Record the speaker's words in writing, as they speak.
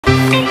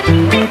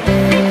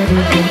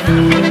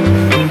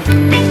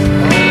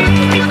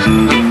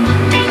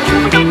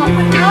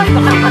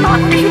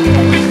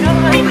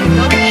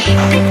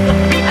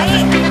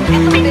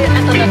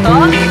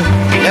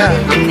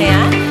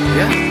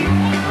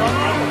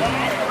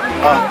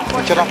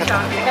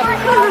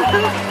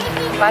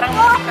Parang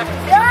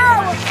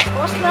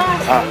post na.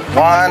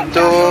 1, 2.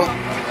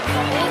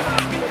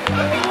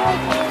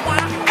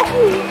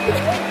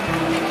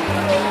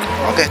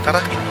 Okay, tara.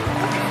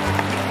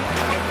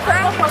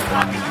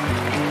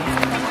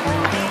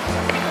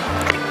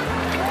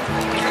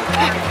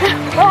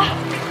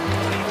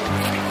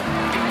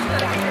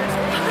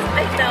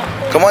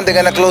 Come on, they're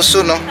gonna close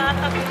soon, no?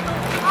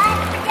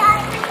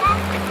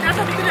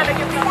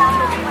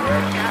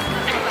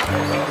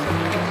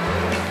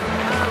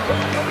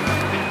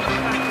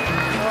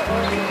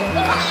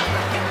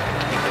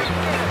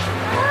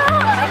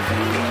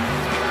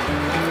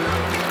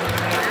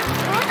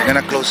 They're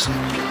gonna close soon.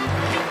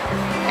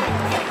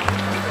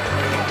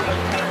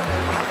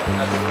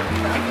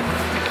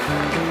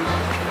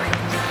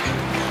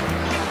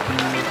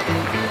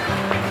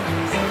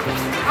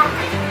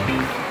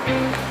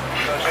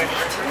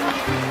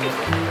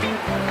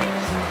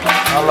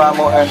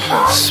 Alamo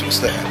entrance. What's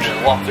the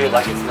entrance? Walk through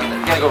like it's nothing.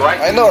 You gotta go right.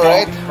 I know,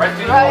 right? Right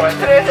through. Right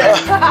through.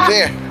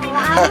 There.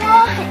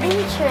 Alamo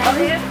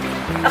entrance.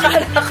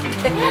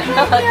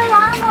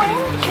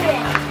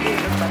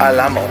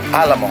 Alamo.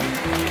 Alamo.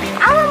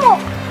 Alamo.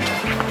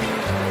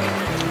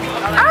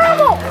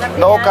 Alamo.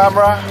 No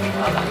camera?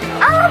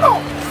 Alamo.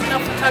 No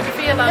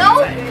photography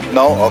allowed.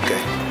 No? Okay.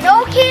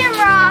 No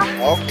camera.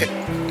 Okay.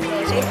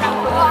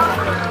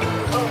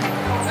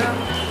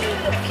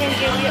 Can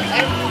give you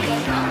okay.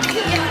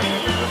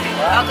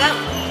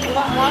 You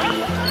want more?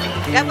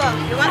 Gabo,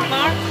 you want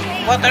more?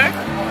 Water?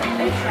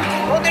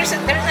 Oh, there's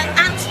an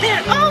ant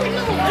there. Oh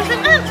no, there's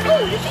an ant.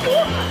 Oh, you see?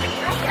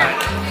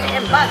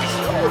 And bugs.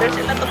 Oh, there's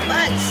a lot of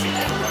bugs.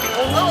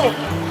 Oh no.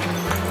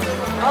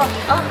 Oh,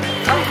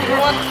 you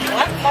want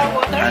more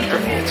water?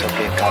 Anthony, it's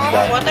okay. Calm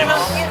down. Water,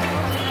 Mom?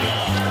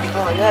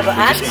 Oh, you have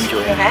ants? Just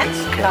enjoy Your it. hands?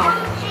 Okay. No.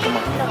 Come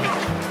on.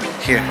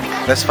 Here,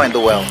 let's find the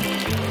well.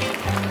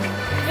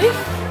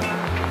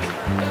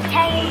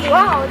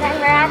 Wow, then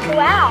we're at the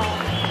well.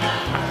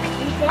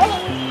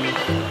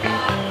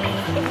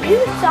 If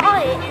you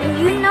saw it and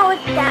you know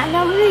it's that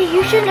number,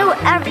 you should know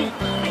everything,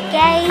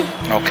 okay?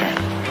 Okay.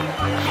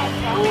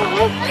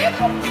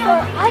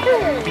 For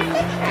others.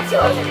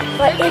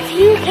 But if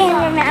you can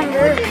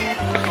remember,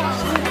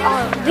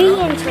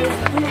 re-enter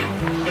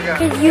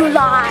because you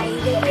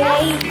lied,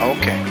 okay?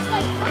 Okay.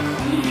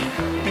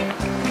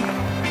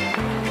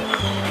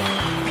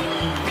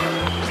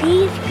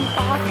 Please keep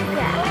off the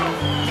grass.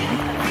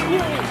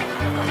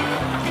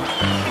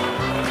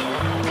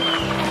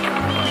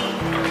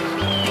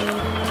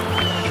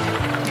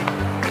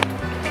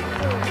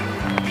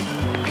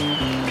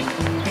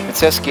 It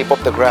says keep up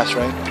the grass,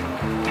 right?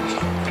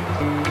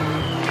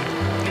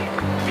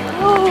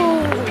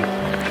 Oh.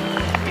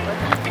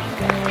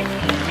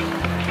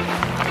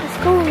 Let's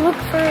go look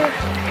for...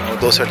 Oh,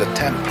 those are the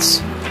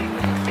tents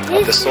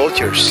of the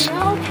soldiers.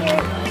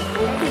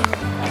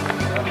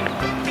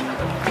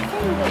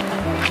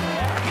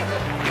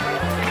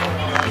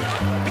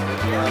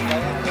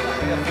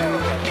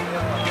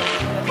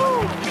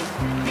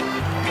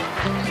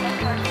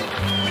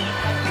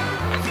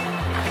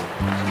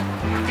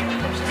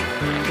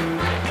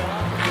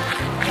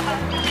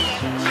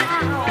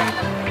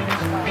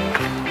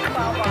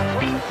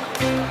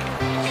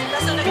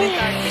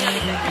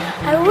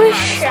 I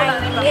wish I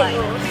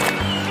knew.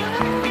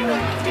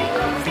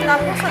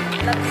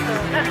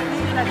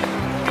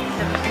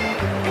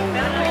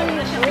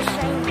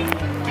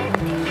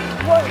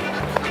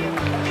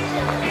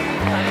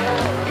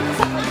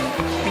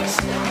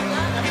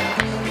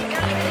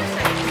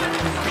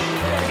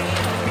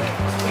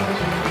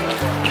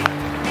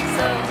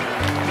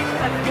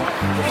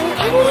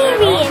 Can we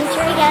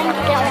re-enter again?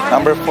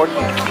 Number 14.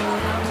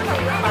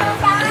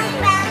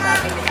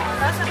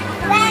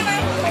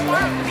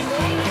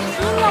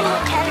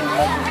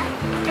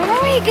 When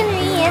are we going to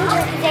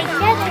re-enter? Because they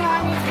said they're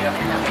on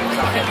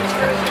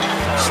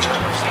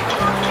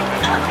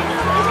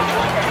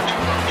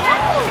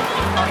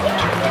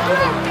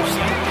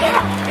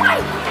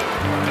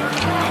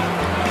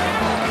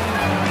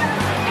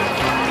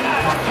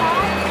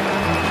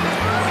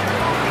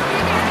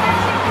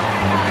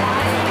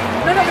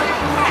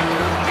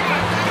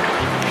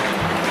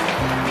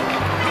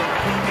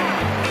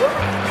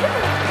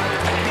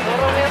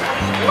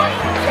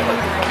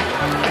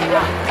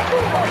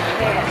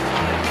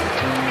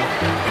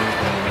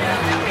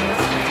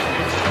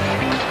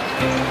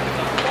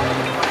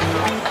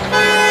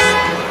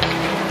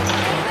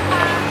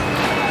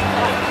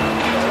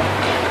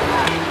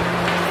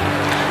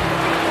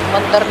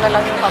Mandar na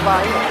lang yung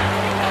kabayo.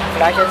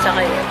 Wala siya sa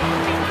kayo.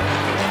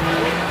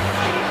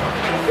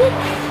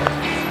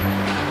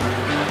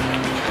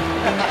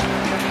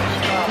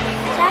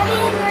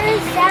 Seven, where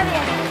is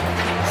seven?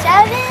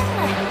 Seven?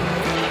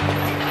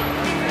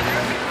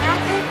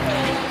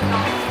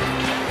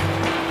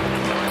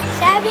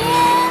 Seven?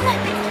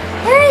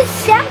 Where is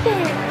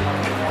 7?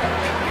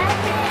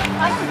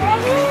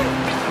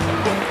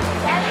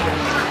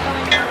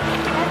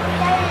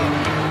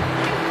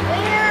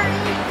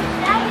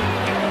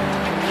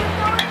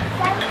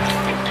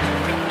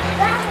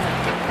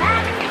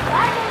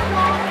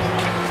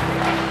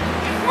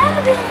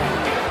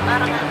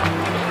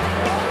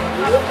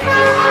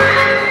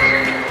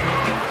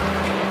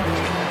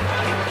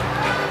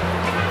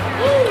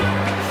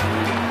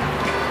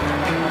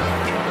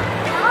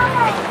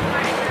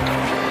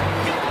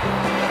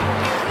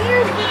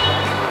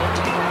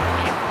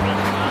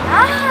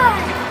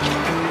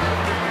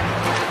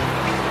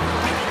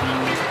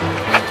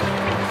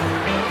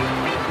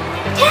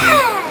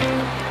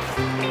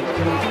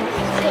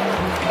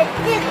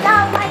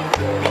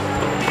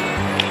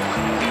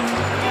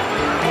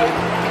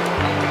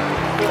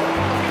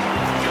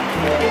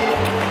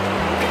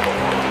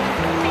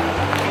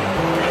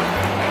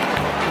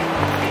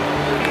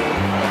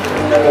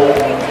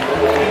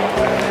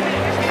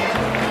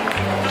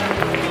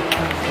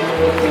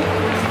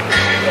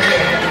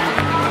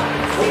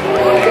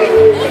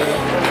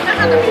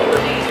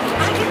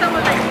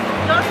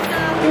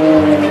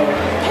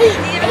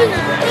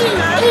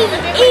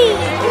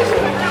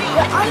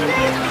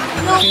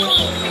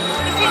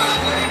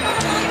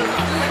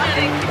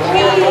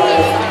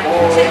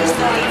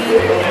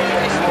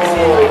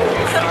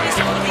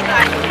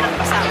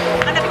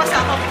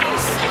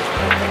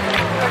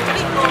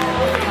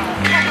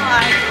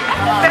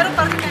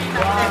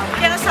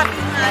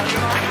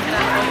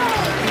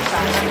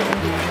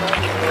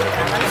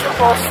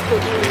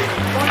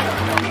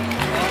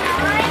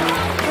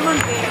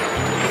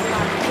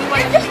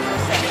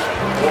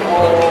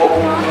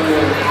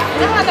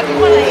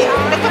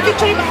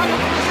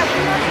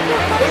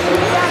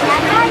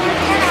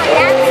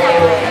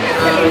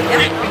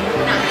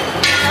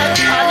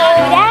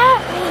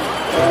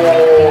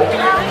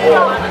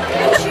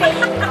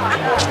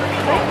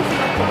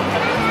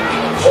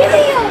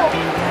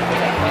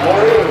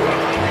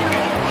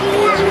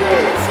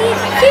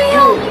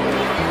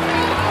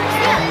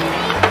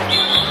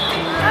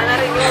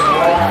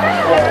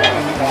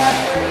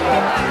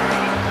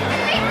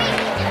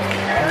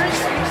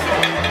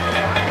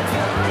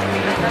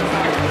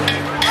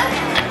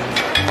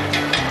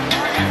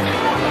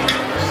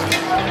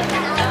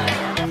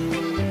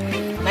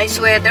 Nice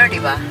weather, di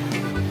ba?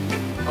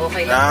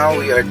 Okay lang. Now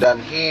we are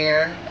done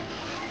here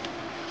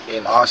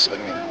in Austin,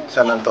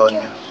 San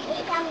Antonio.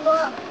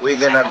 We're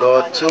gonna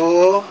go to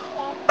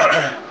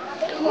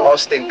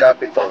Austin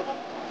Capitol.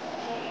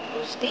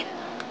 Austin?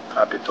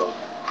 Capitol.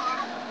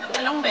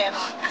 Anong meron?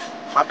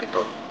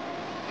 Capitol.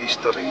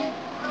 History.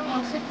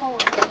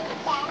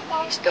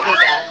 History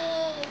ka?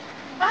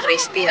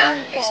 Christy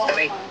ha?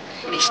 History.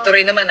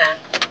 History naman ha?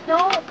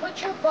 No, put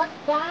your butt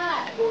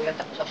back. Gulat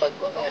ako sa bag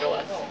ko, pero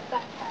ano?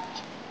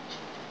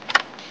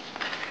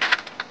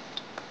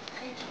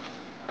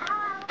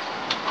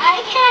 I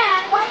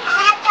can. What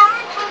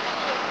happened?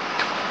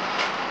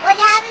 What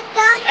happened,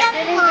 Doctor? I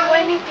didn't do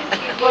anything to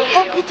you. Like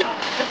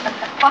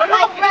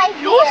right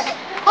here.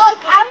 Look,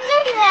 I'm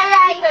looking at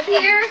right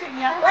here.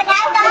 What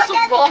happened,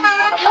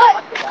 Look.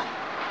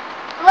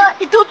 Look.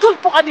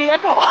 Itutulpo ka niya,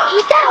 ano?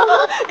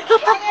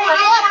 Itutulpo ka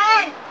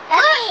niya.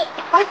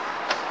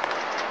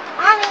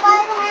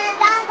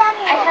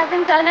 I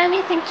haven't done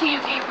anything to you,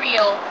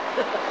 Gabriel.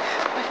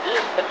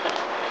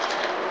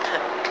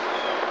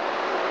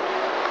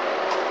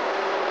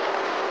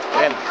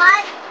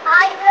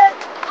 I've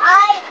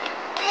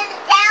been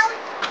down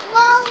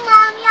low,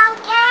 Mommy,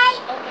 okay?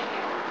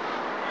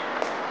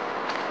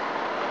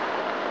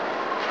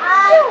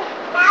 Okay.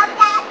 Now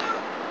that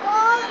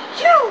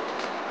you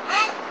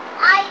and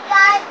I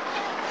got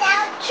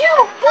down to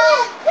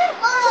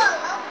low,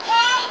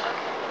 okay?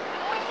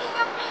 We need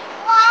a big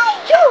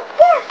slide. 2,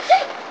 4,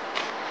 6.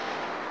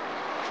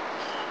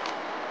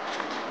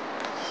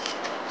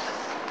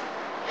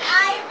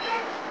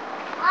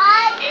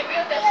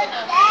 Gabriel doesn't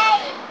know.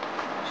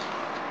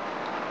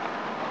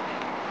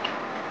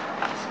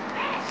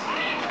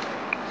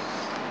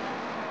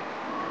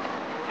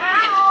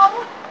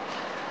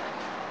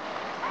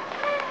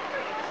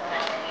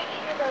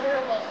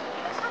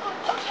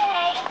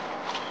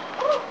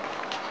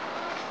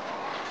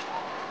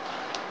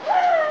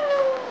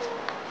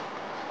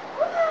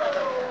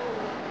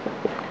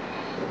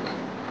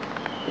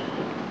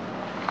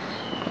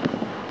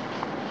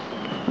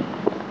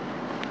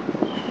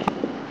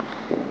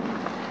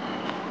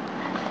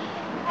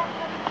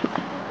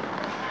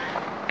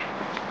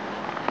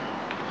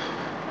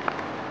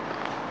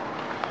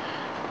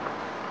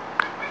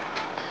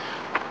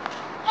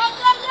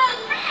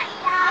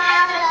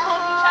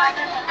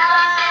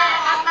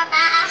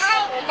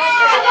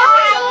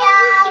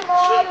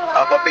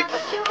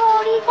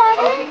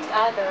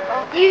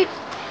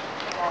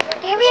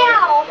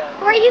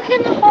 Or you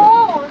can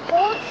hold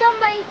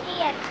somebody's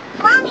hand.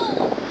 Mommy!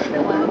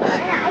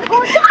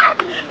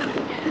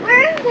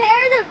 We're in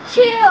pairs of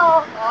 2.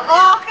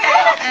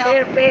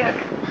 Bear.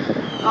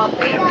 Oh,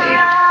 bear.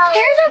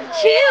 Pairs of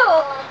 2.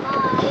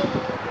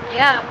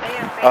 Yeah,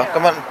 mayor. Oh,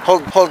 come on,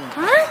 hold.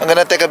 I'm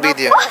gonna take a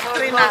video.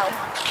 Sorry now.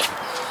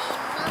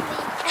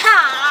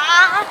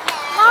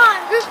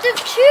 Mom, you're too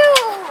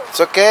cute.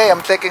 It's okay,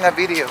 I'm taking a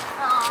video.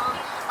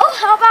 Oh,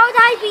 how about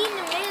I be in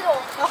the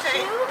middle?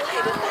 Okay.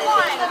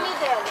 One. In the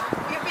middle.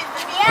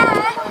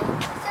 Yeah.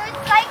 So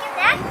it's like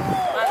that.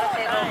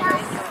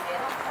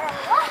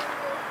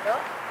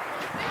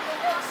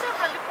 Sa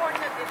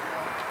California din.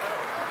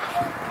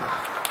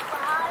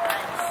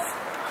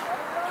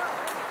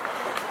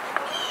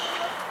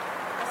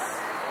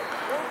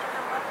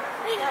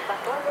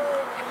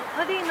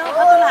 Hindi, no?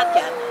 Bato lahat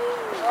yan.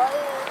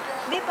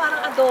 Hindi,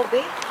 parang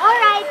adobe.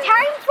 Alright,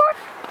 time for...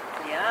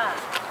 Yeah,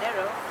 there,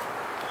 oh.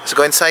 Let's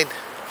go inside.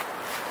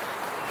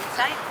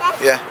 Inside.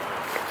 Yeah.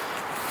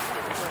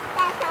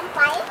 That's some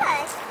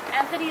fibers.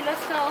 Anthony,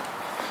 let's go. Ah,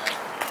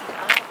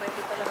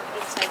 pwede pala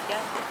mag-inside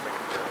yan.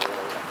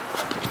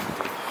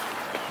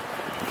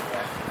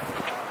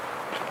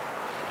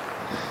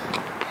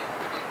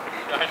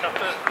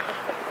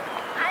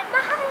 I'm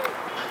behind.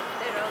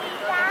 There, oh.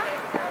 Yeah,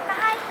 I'm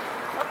behind.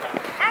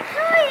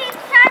 Actually,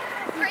 it's time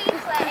for free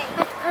play.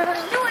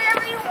 Just do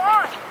whatever you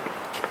want.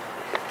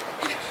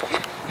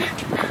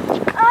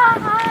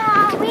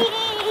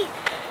 Weedy.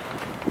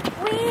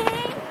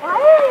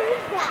 What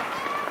is that?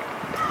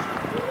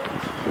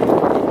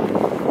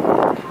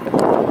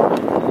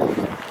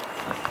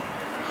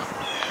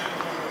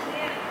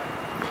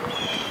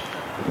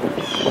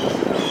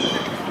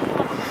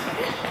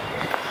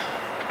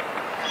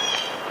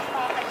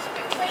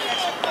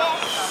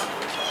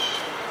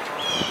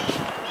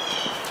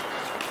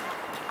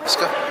 Let's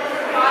go.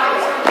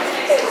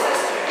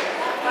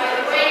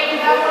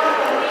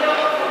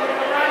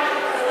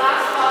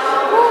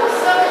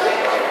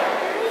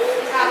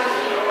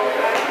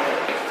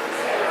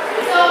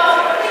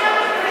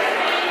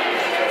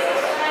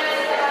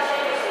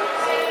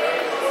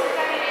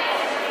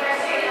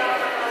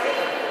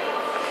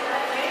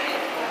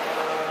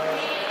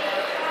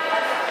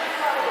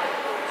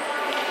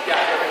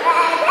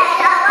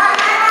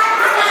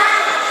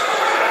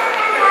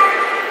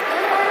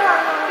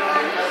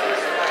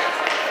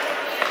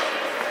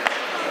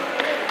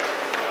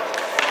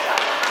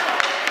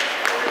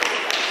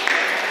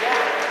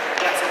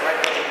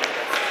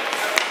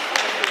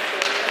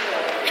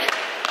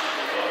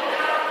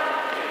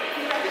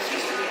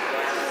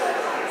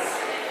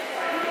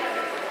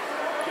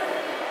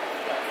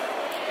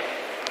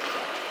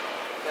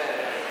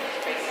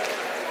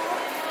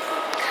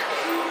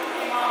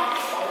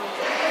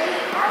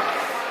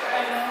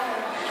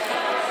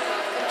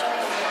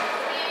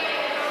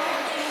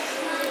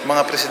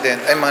 Mga president,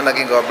 ay mga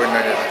naging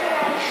governor nila.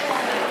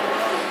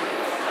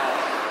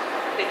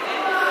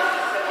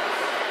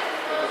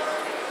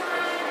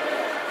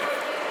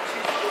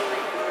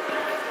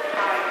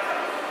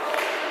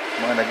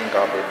 Mga naging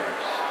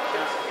governors.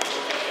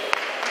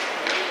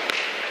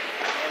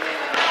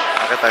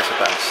 Akit tayo sa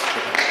taas.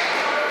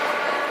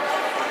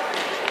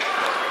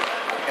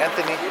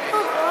 Anthony.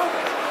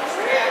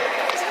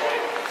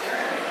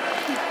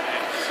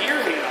 Here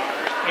we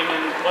are in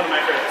one of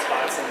my favorite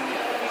spots in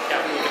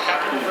the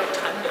Capitol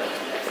Rotunda.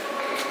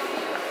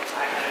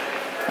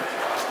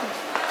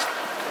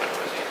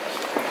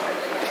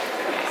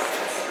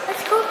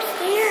 Let's go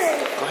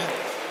upstairs. Go ahead.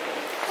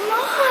 Come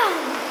on.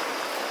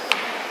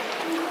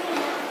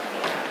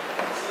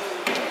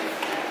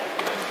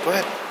 Go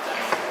ahead.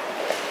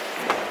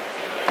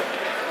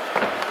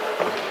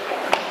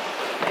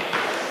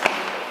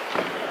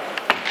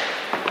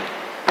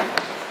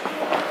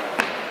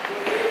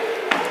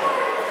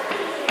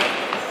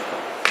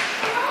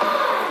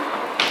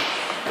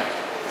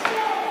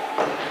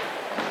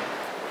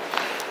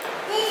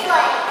 This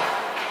way.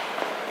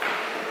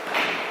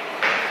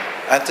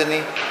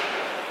 Anthony.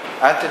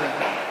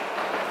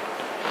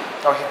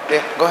 Oh,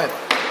 there. Go ahead.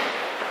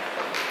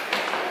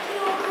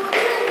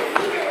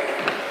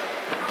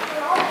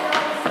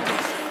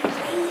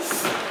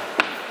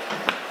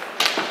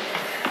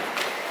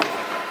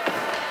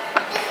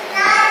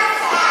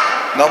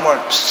 No more.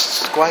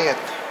 Shh, quiet.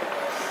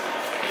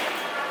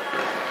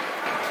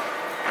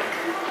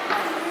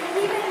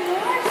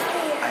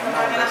 I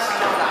know.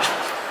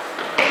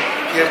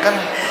 Here, come.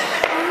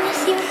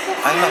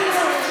 I know.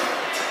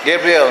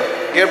 Gabriel.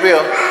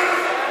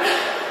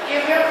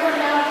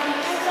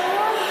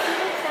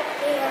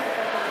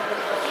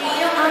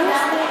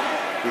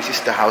 This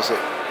is the house of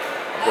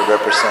the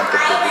representative.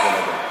 We're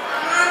gonna go.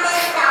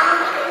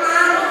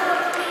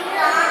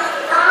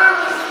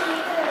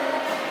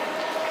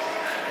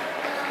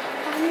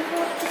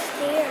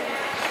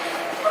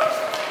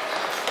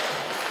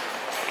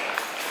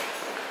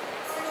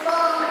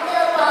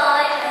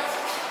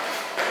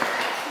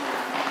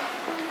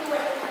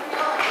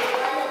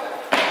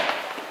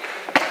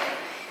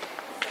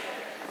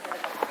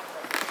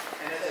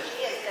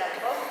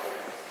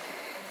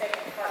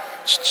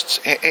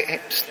 Hey.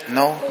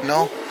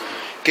 No.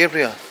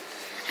 Gabriel.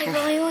 I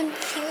really want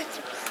to see what's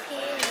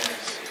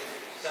upstairs.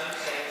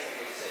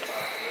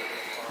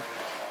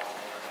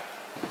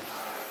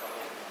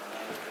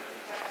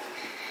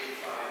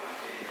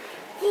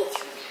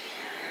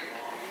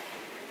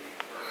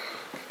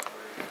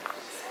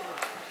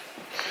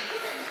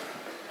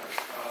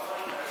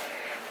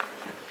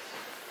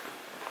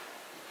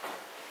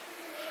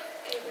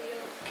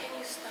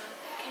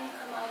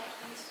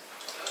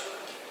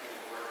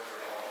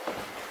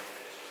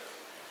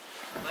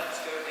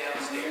 Let's go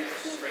downstairs.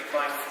 Straight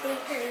line.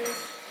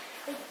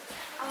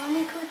 I want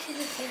to go to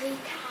the very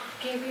top.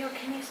 Gabriel,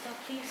 can you stop,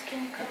 please?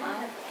 Can you come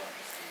out?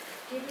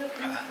 Gabriel,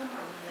 can you come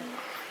out,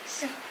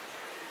 please?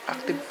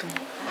 Active to.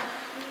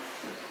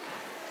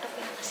 Ito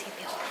yung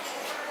city hall.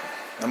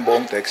 Ng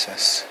buong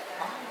Texas.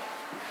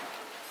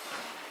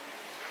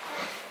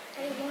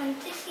 I want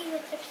to see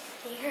what's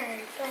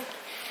upstairs. Like,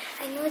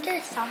 I know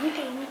there's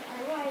something.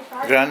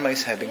 Otherwise, Grandma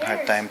is having a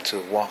hard time to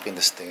walk in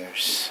the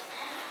stairs.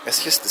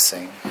 It's just the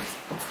same.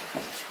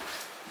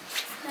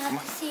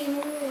 not the same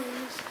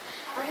rooms.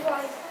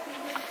 Otherwise, we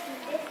would see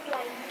this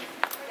like.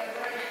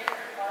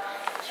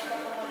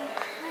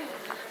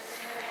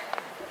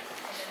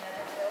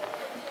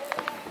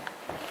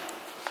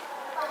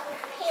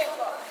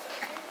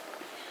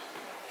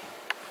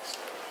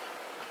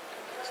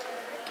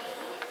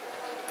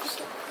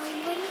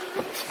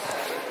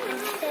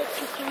 Instead,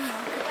 you can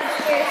walk up the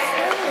stairs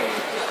slowly.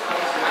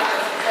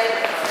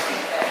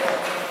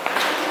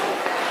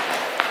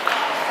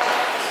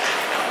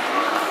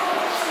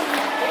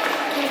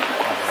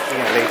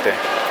 Yeah, later.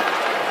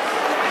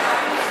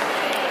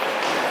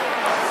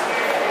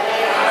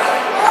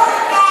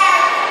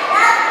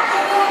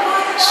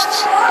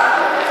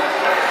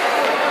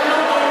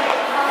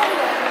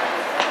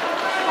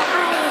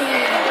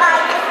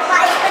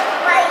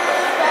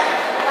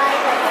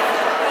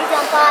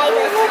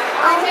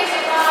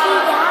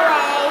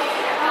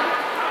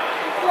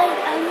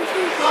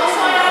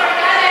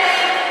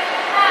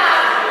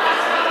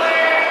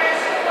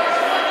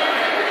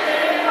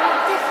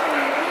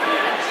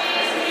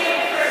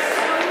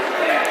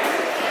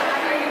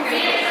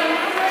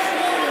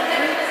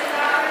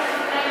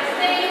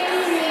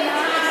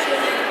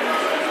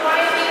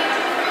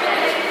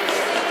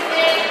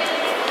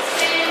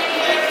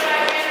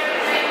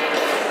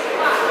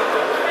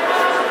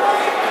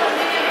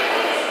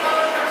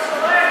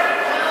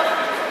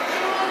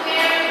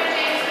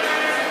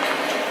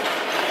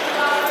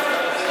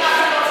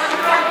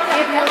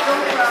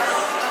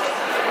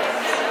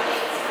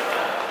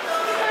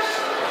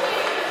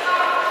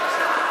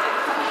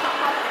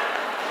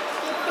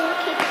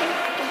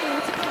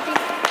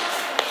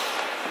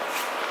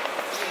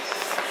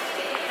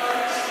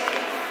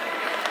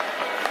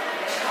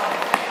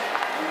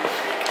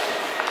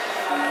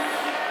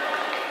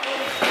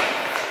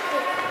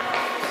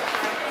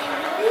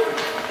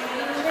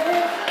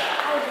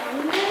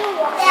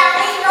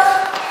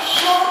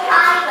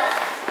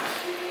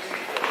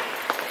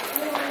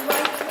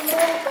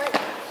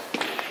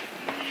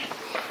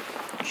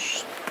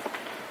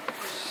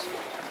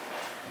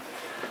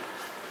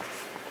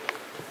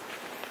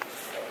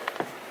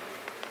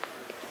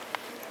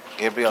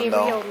 Gabriel,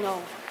 Gabriel, no.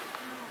 no.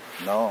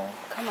 No.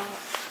 Come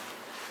out.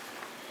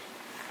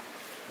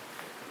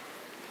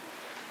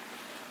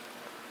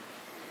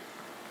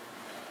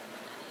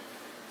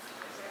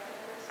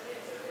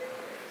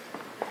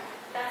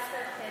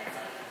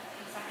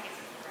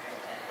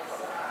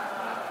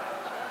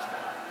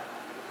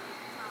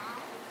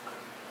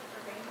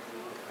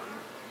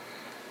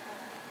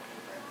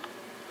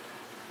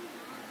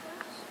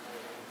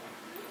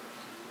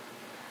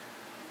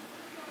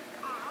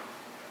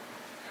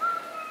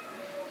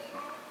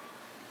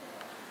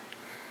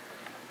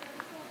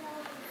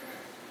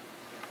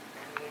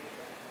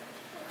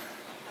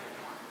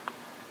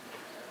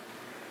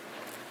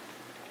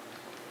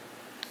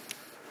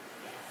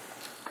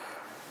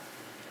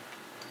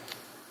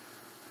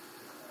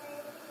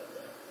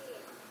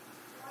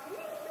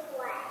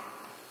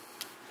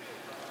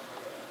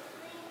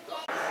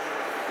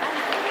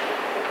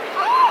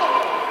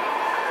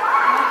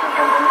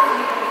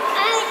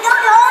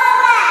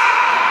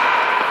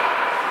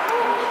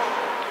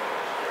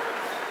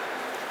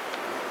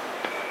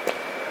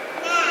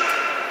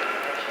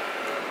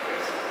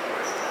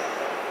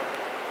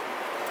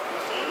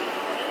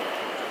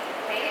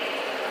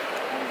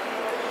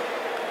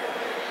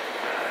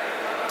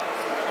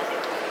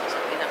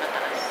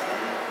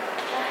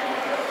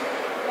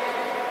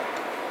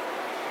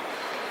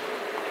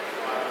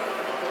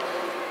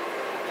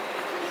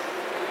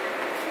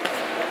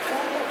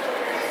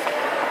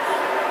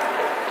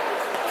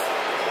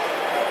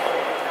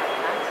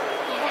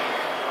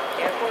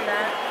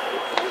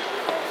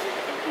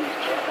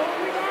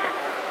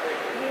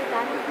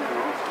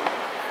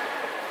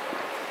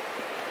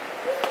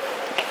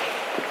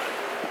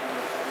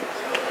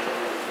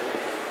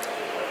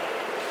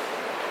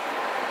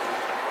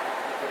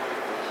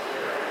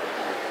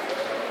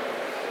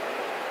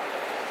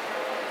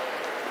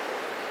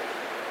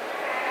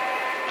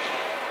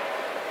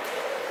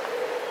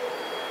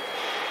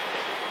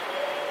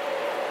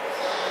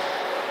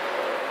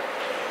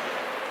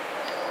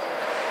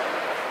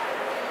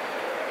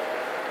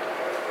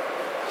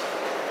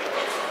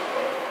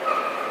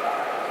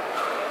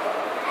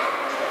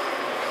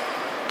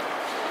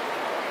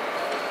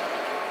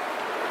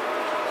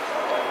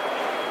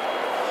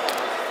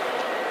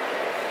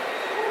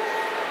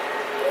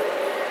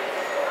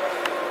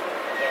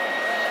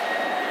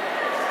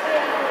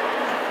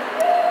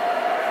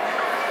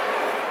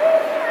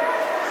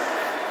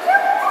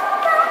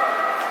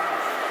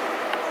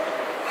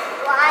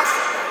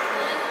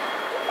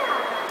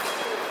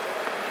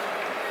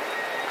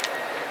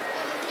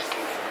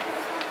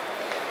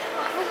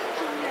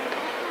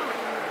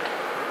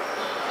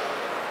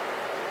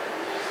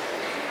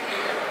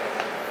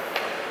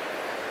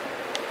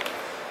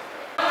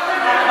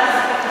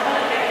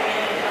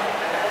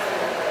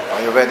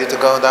 You ready to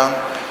go down?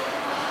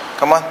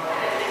 Come on. Kala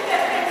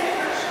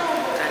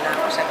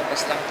ko sa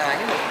labas lang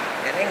tayo.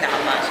 Galing,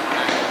 nakamasok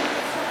na.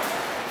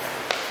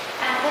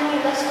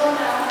 Anthony, let's go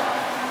now.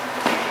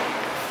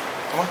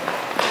 Come on.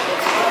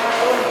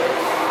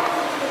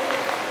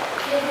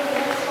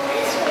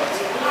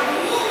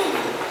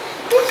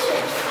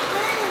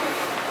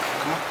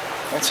 Come on.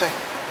 Inside.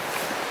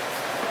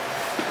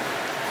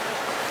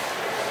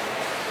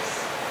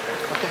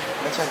 Okay,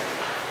 inside.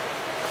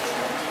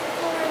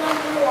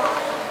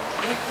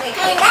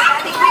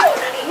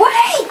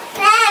 Wait,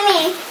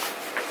 Sammy.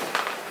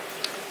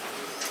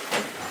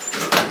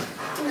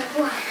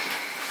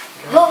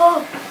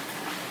 Oh.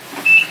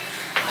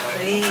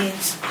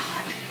 Prince.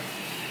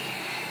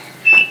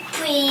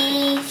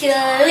 Prince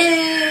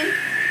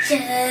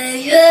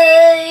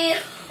Ali,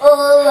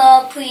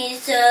 oh,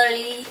 Prince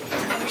Ali.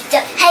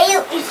 Hey, you,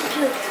 it's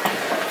true.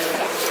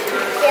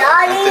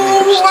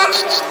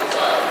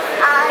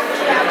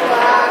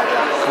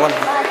 Come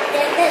on.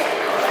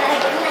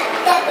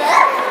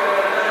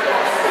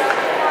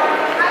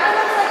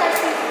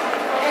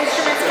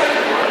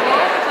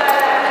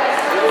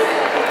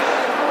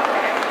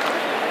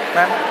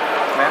 Ma'am,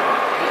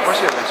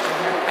 where's your restroom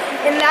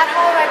here? In that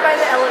hall right by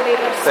the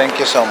elevators. Thank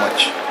you so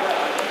much.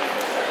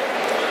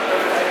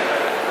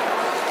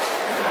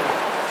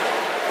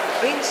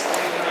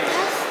 Prince.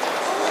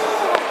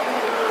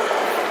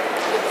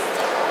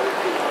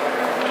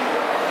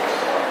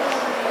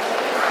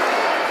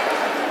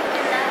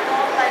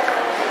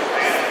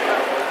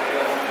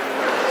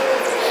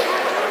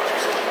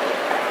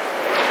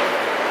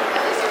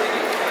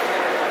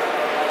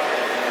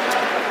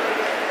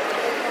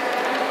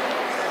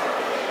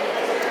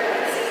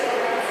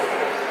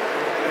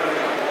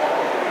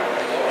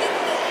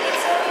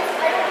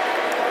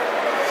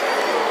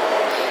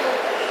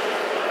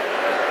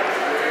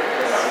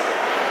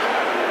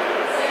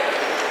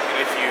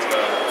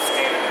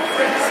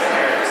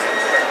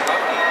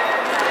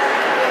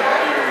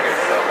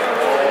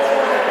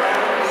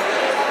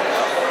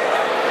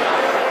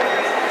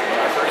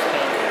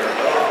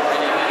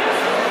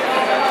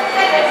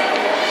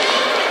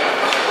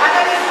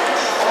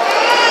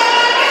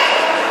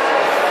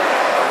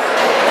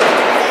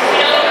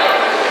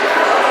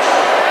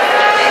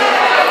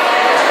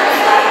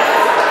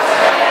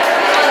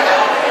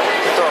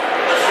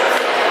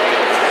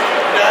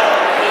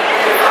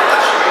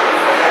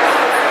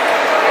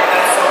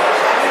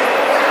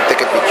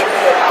 Take a picture.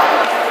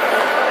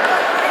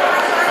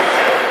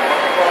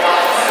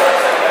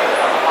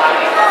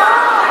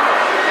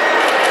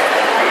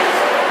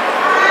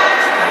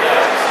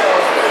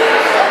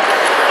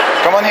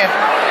 Come on here.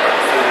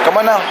 Come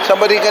on now.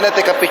 Somebody gonna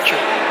take a picture.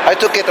 I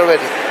took it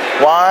already.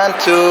 1,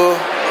 2.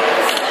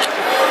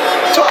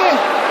 It's okay.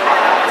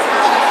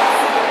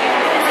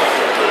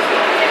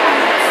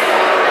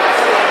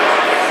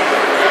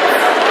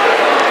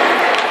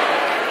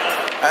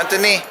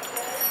 Anthony,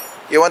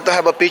 you want to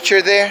have a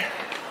picture there?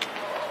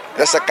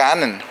 That's a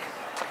Canon.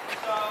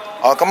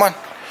 Oh, come on.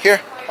 Here,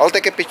 I'll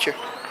take a picture.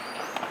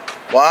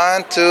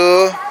 1,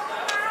 2.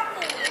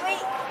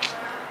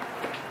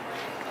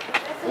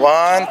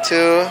 1,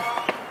 2.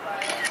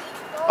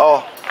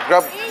 Oh,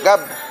 grab.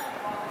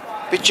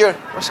 Picture.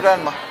 Where's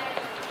grandma?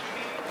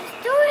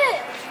 Do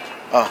it.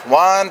 Oh,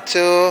 1,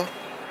 2.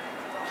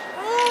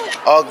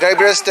 Oh,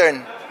 Gabriel's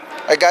turn.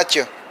 I got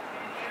you.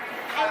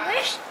 I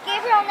wish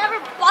Gabriel never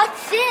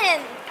butts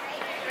in.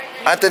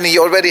 Anthony,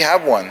 you already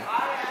have one.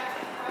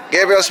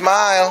 Gabriel,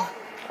 smile.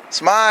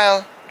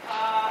 Smile.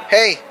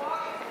 Hey.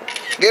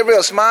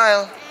 Gabriel,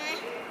 smile.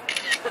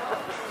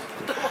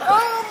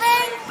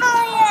 Open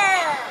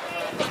fire.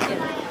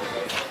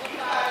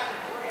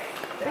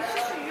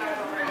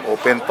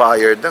 Open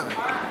fire daw.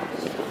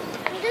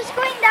 I'm just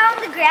going down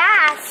the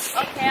grass.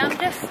 Okay, I'm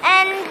just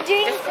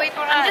doing. wait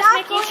for us. Just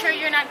making sure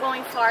you're not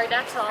going far.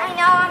 That's all. I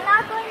know, I'm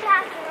not going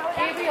fast.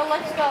 Gabriel,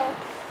 let's go.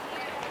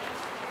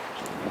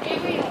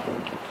 Gabriel.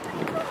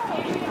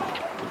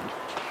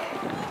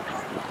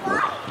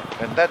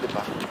 Ganda, di ba?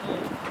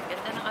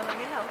 Ganda ng ano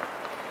nila.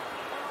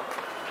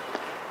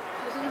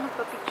 Gusto niyo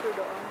magpa-picture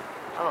doon?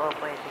 Oo,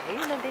 pwede.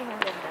 Ayun na din,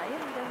 ang ganda.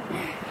 Ayun, ang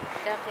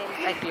ganda.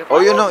 Ay, cute.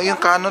 Oh, you know, yung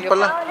Canon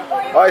pala.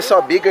 Oh, I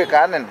saw bigger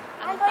Canon.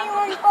 I'm going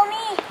one for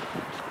me.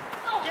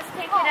 Just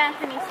take it,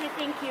 Anthony. Say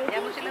thank you. Kaya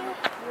mo sila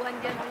matakbuhan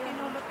dyan.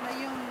 Tinulot na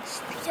yung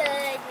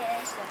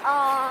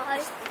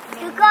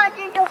You got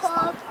in the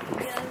hole.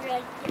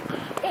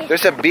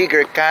 There's a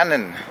bigger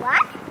Canon.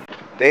 What?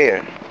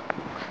 There.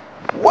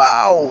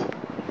 Wow!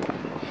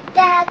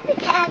 That's the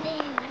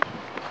cannon.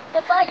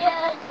 The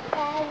budget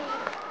cannon.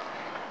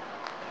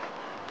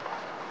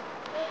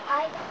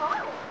 I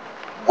call.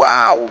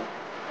 Wow!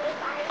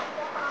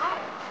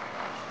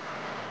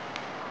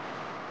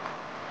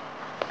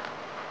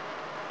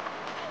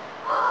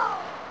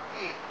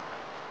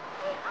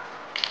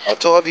 Oh,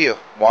 two of you.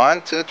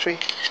 1, 2, 3.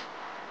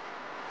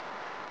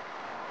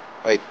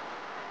 Wait.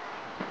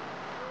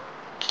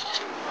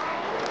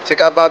 Si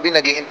Ka Bobby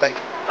naghihintay.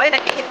 Ay,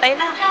 nakihintay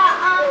na.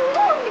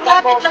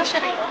 Lapit lang siya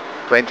rin.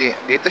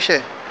 20. Dito siya.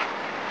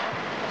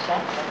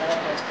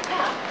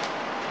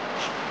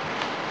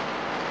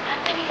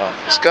 Oh,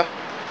 let's go.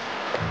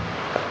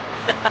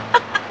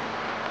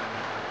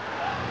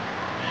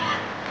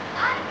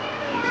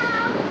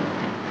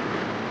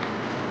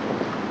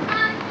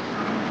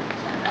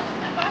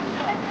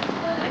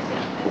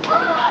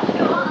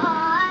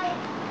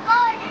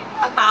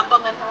 Ang tapang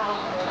na tao.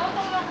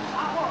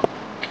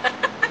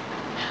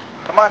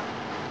 Come on.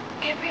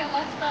 Gabriel,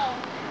 let's go.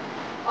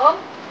 Oh?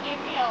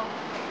 Gabriel.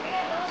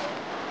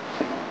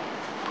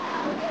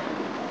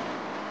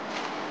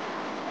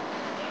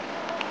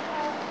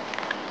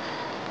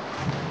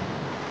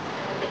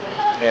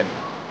 In.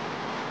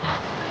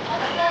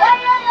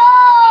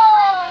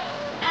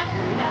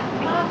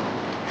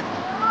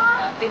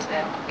 This is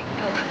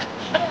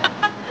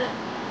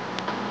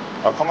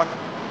Oh, come on.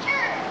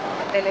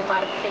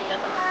 telemarketing na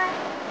to.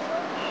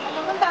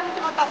 Alam mo, ang dami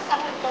tumataas sa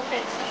akin itong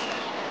fence.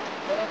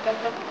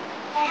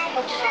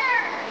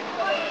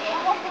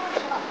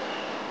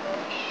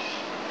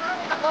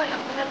 Ako,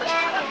 yung nabas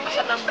parang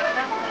sa number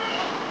na.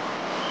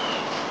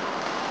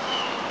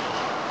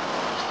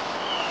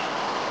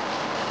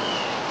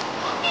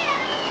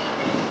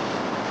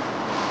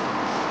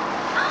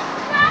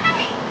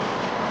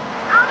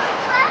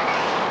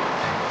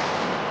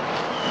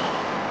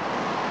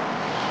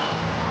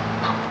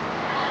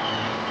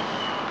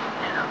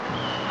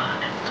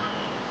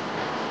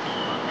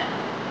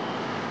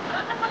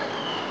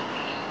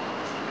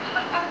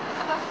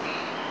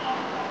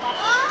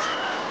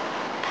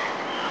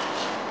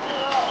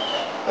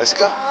 Let's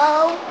go.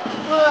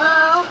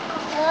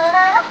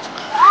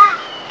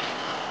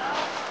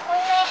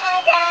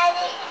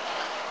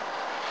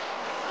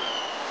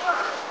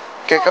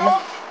 Okay, come on.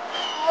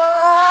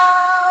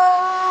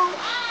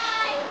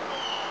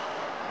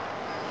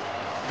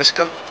 Let's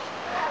go.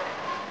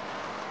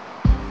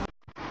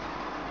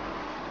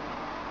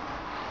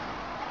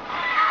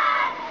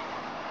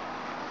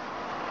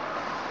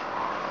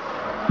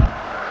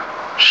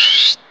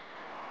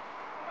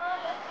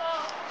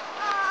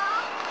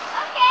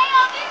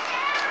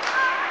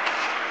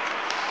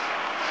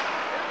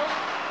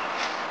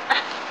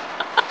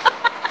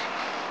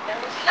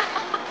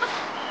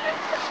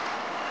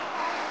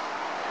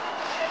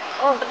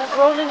 Oh, that's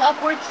rolling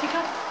upwards,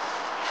 Sika.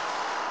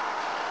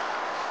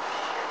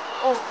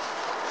 Oh.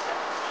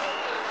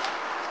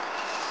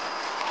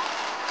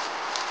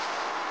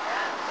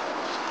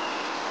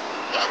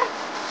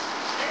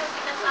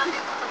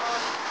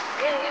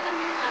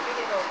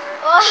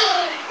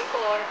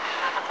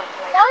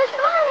 That was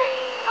fun.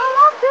 I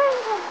love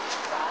doing this.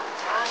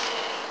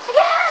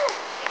 Again.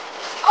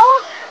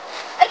 Oh,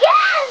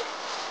 again.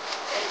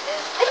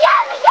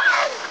 Again.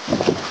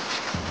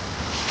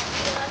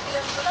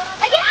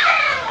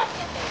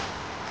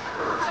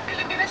 Sa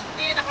Pilipinas,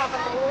 hindi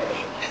nakakatuwa.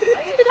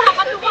 Hindi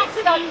nakakatuwa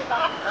sila,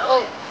 diba?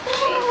 Oh.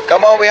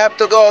 Come on, we have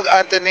to go,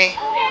 Anthony.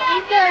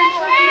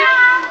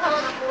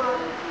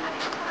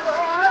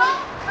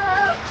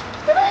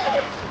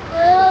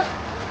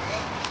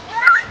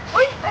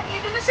 Uy,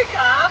 nakita na si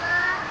Cap.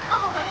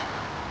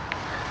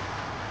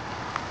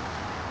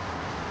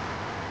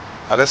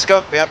 Oh, let's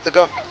go. We have to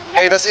go.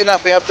 Hey, that's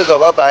enough. We have to go.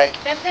 Bye-bye.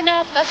 That's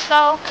enough. Let's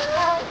go.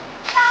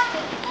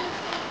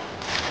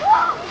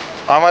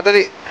 Mama,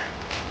 dali.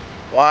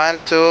 1,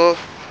 2.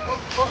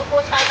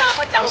 Pupupo sana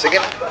ako. Tsaka Sige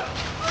na.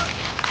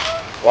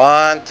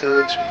 1,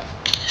 2,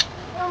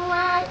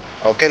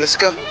 3. Okay, let's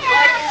go.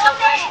 Sa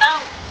breast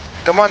down.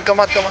 Come on.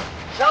 Down,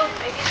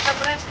 make it sa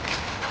breast.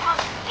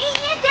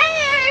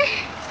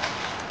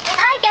 Can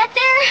I get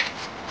there?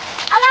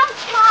 I love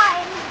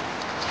slime.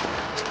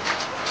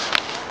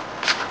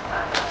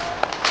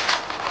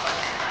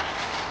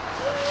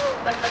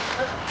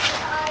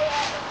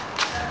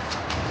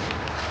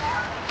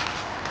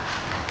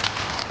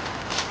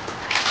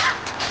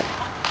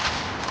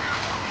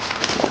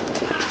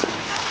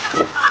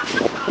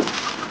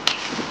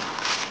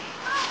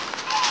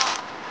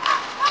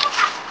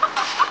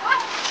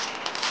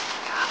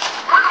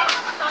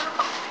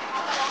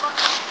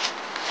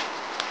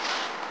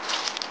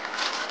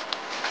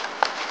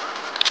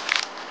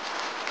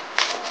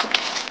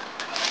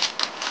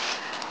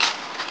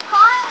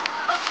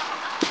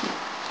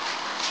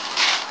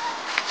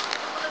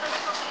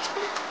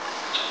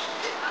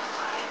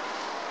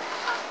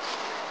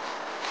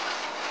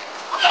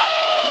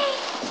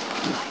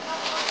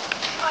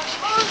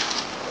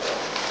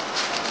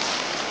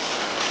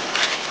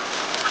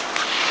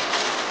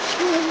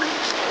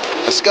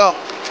 Let's go.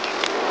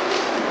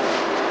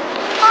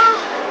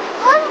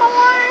 One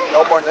more.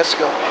 No more. Let's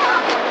go.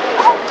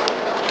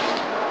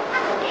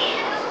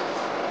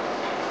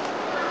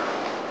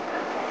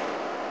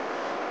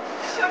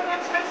 Show me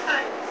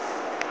exercise.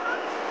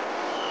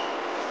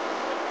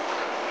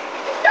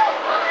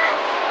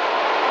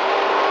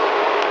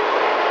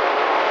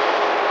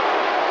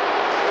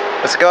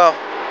 Let's go.